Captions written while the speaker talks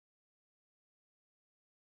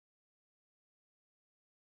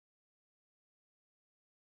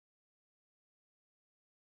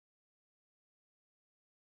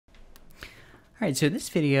Alright, so in this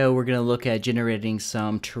video we're going to look at generating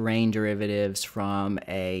some terrain derivatives from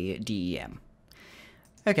a DEM.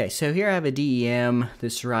 Okay, so here I have a DEM.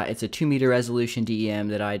 It's a 2-meter resolution DEM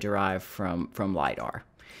that I derived from LiDAR.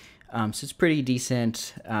 So it's a pretty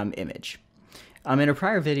decent image. In a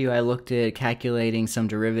prior video I looked at calculating some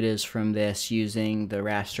derivatives from this using the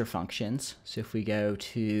raster functions. So if we go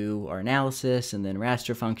to our analysis and then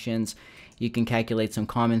raster functions, you can calculate some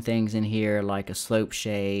common things in here like a slope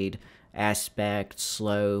shade, aspect,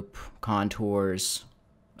 slope, contours,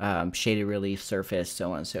 shaded relief surface,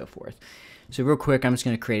 so on and so forth. So real quick, I'm just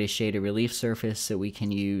going to create a shaded relief surface that we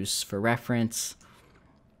can use for reference.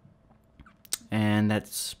 And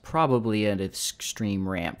that's probably an extreme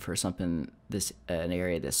ramp for something an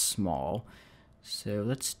area this small. So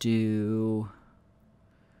let's do,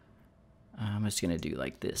 I'm just going to do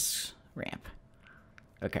like this ramp.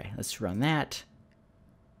 Okay, let's run that.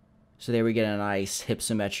 So there we get a nice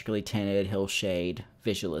hypsometrically tinted hillshade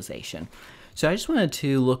visualization. So I just wanted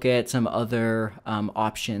to look at some other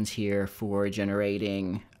options here for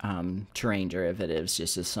generating terrain derivatives,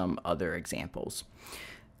 just as some other examples.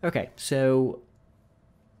 Okay, so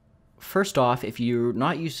first off, if you're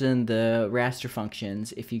not using the raster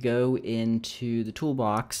functions, if you go into the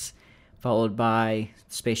toolbox, followed by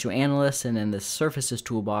spatial analyst, and then the surfaces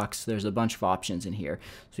toolbox, there's a bunch of options in here.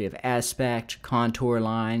 So we have aspect, contour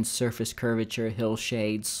lines, surface curvature,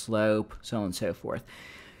 hillshade, slope, so on and so forth.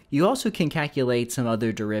 You also can calculate some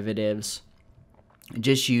other derivatives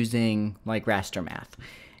just using like raster math.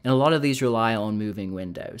 And a lot of these rely on moving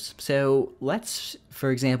windows. So let's,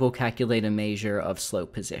 for example, calculate a measure of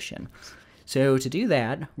slope position. So to do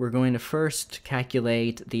that, we're going to first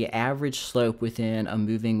calculate the average slope within a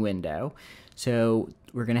moving window. So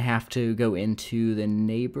we're going to have to go into the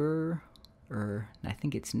neighborhood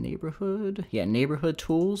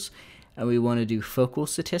tools, and we want to do focal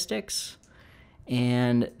statistics.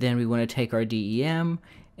 And then we want to take our DEM,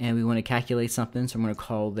 and we want to calculate something. So I'm going to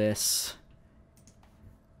call this,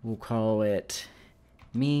 we'll call it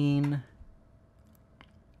mean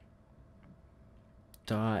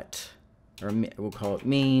dot, or we'll call it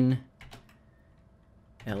mean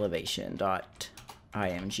elevation dot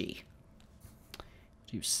img.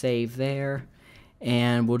 Do save there,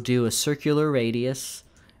 and we'll do a circular radius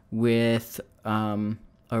with a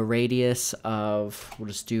radius of, we'll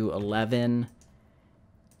just do 11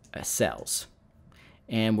 cells,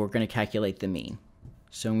 and we're going to calculate the mean.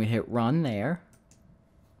 So I'm going to hit run there.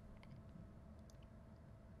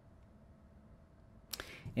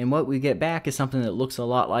 And what we get back is something that looks a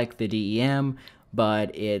lot like the DEM,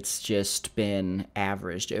 but it's just been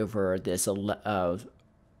averaged over this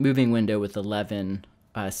moving window with 11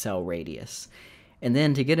 cell radius. And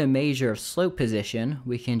then to get a measure of slope position,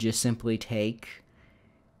 we can just simply take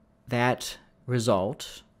that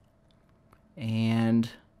result and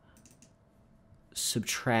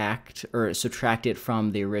subtract it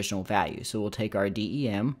from the original value. So we'll take our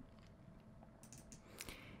DEM,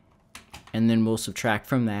 and then we'll subtract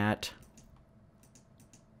from that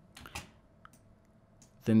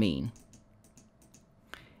the mean.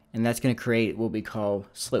 And that's going to create what we call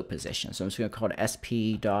slope position. So I'm just going to call it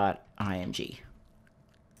sp.img.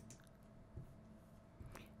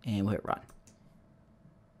 And we'll hit run.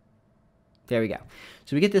 There we go.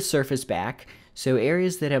 So we get this surface back. So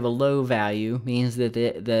areas that have a low value means that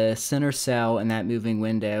the center cell in that moving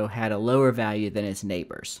window had a lower value than its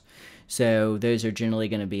neighbors. So those are generally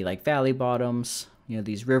going to be like valley bottoms,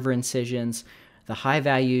 these river incisions. The high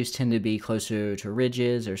values tend to be closer to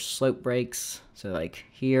ridges or slope breaks, so like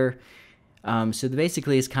here. So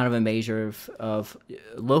basically it's kind of a measure of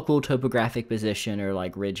local topographic position, or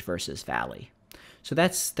like ridge versus valley. So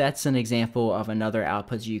that's an example of another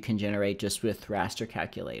output you can generate just with Raster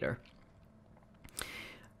Calculator.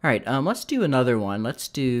 All right, let's do another one. Let's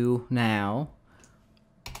do now,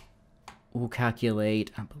 we'll calculate,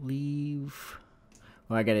 I believe,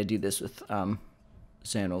 well, I got to do this with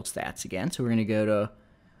zonal stats again. So we're going to go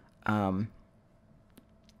to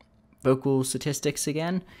focal statistics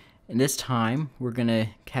again. And this time we're going to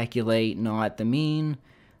calculate not the mean,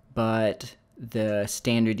 but the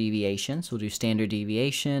standard deviation. So we'll do standard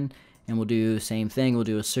deviation, and we'll do the same thing. We'll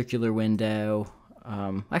do a circular window.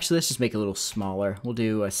 Actually, let's just make it a little smaller. We'll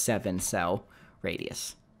do a 7-cell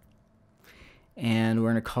radius. And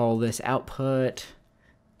we're going to call this output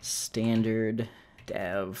standard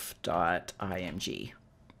dev.img.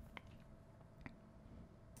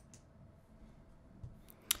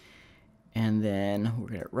 And then we're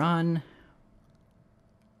going to run.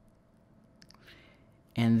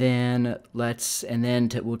 And then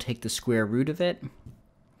we'll take the square root of it.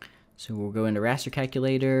 So we'll go into Raster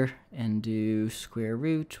Calculator and do square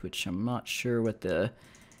root, which I'm not sure what the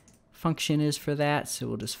function is for that, so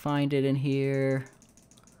we'll just find it in here.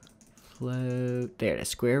 Float, there it is,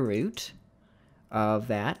 square root of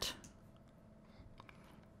that.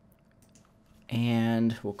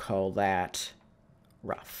 And we'll call that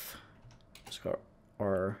rough.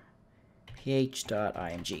 Or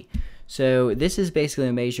ph.img. So this is basically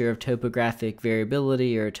a measure of topographic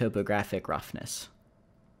variability or topographic roughness.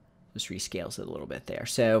 Just rescales it a little bit there.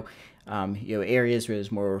 So areas where there's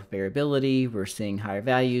more variability, we're seeing higher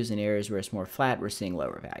values, and areas where it's more flat, we're seeing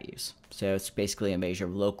lower values. So it's basically a measure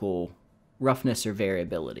of local roughness or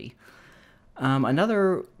variability.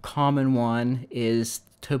 Another common one is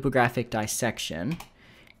topographic dissection.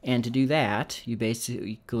 And to do that, you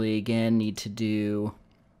basically, again, need to do,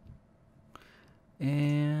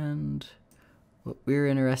 and what we're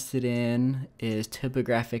interested in is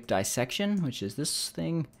topographic dissection, which is this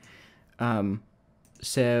thing.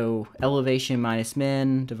 So elevation minus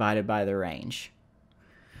min divided by the range.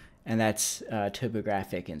 And that's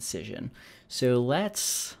topographic incision. So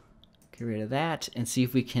let's get rid of that and see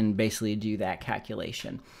if we can basically do that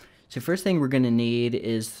calculation. So first thing we're going to need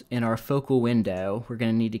is, in our focal window, we're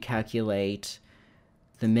going to need to calculate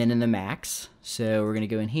the min and the max. So we're going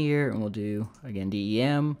to go in here and we'll do, again,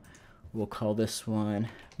 DEM. We'll call this one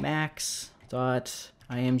max.img.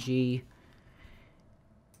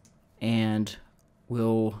 And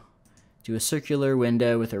we'll do a circular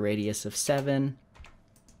window with a radius of 7.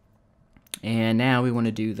 And now we want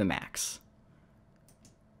to do the max.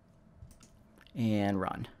 And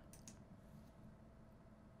run.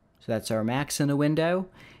 So that's our max in a window.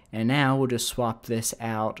 And now we'll just swap this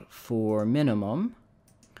out for minimum.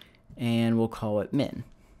 And we'll call it min.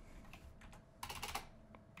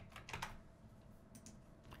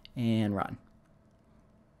 And run.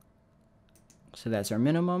 So that's our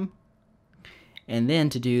minimum. And then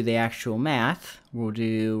to do the actual math, we'll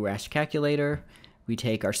do Raster Calculator. We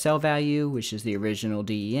take our cell value, which is the original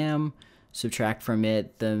DEM, subtract from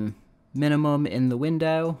it the minimum in the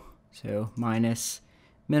window, so minus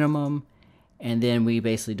minimum, and then we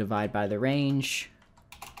basically divide by the range.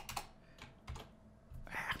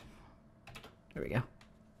 There we go.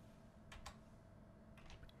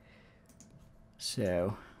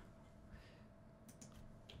 So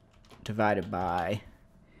divided by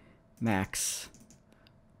max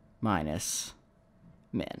minus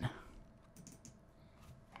min.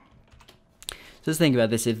 So let's think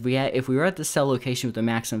about this. If we were at the cell location with the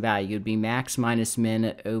maximum value, it would be max minus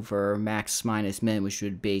min over max minus min, which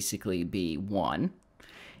would basically be 1.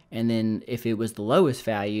 And then if it was the lowest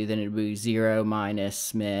value, then it would be 0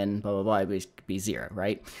 minus min, blah, blah, blah. It would be 0,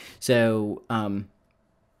 right? So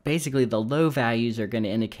basically the low values are going to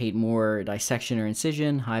indicate more dissection or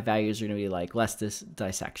incision. High values are going to be like less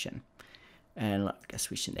dissection. And I guess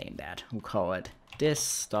we should name that. We'll call it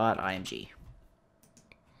dis.img.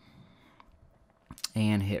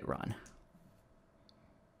 And hit run.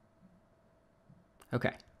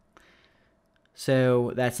 Okay.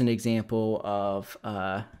 So that's an example of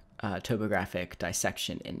topographic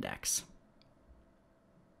dissection index.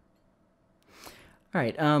 All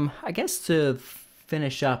right. I guess to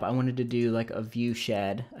finish up, I wanted to do like a view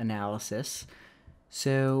shed analysis.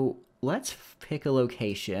 So let's pick a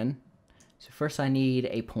location. So first I need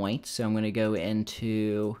a point. So I'm going to go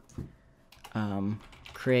into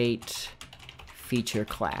create feature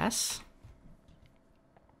class,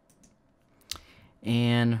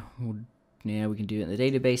 and we can do it in the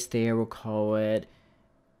database there. We'll call it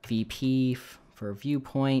VP for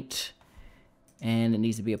viewpoint, and it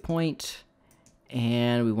needs to be a point,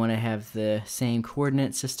 and we want to have the same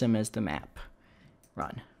coordinate system as the map.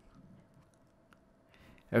 Run.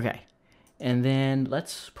 Okay, and then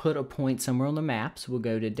let's put a point somewhere on the map. So we'll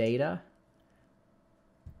go to data,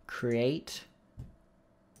 create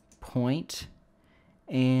point,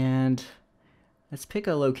 and let's pick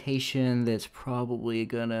a location that's probably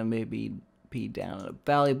gonna maybe be down at a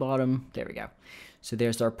valley bottom. There we go. So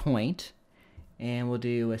there's our point, and we'll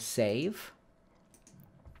do a save.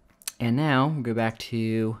 And now we'll go back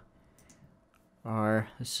to our,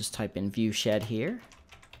 let's just type in view shed here.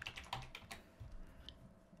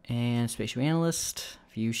 And spatial analyst,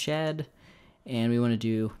 view shed. And we want to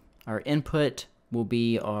do our input will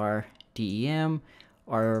be our DEM.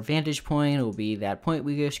 Our vantage point will be that point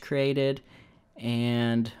we just created.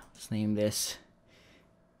 And let's name this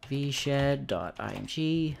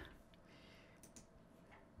vshed.img.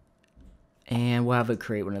 And we'll have it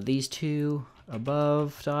create one of these two,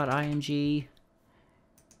 above.img.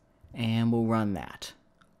 And we'll run that.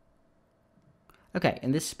 Okay,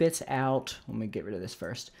 and this spits out, let me get rid of this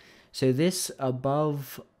first. So this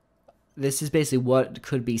above this is basically what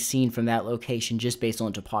could be seen from that location just based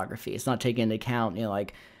on topography. It's not taking into account,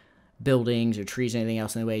 like buildings or trees or anything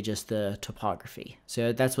else in the way, just the topography.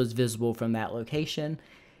 So that's what's visible from that location.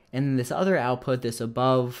 And then this other output, this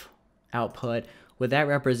above output, what that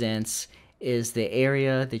represents is the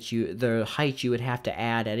area that the height you would have to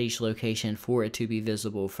add at each location for it to be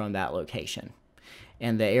visible from that location.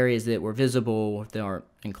 And the areas that were visible, they aren't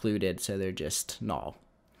included, so they're just null.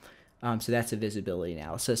 So that's a visibility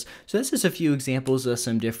analysis. So this is a few examples of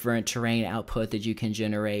some different terrain output that you can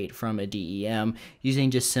generate from a DEM using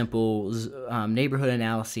just simple neighborhood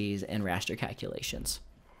analyses and raster calculations.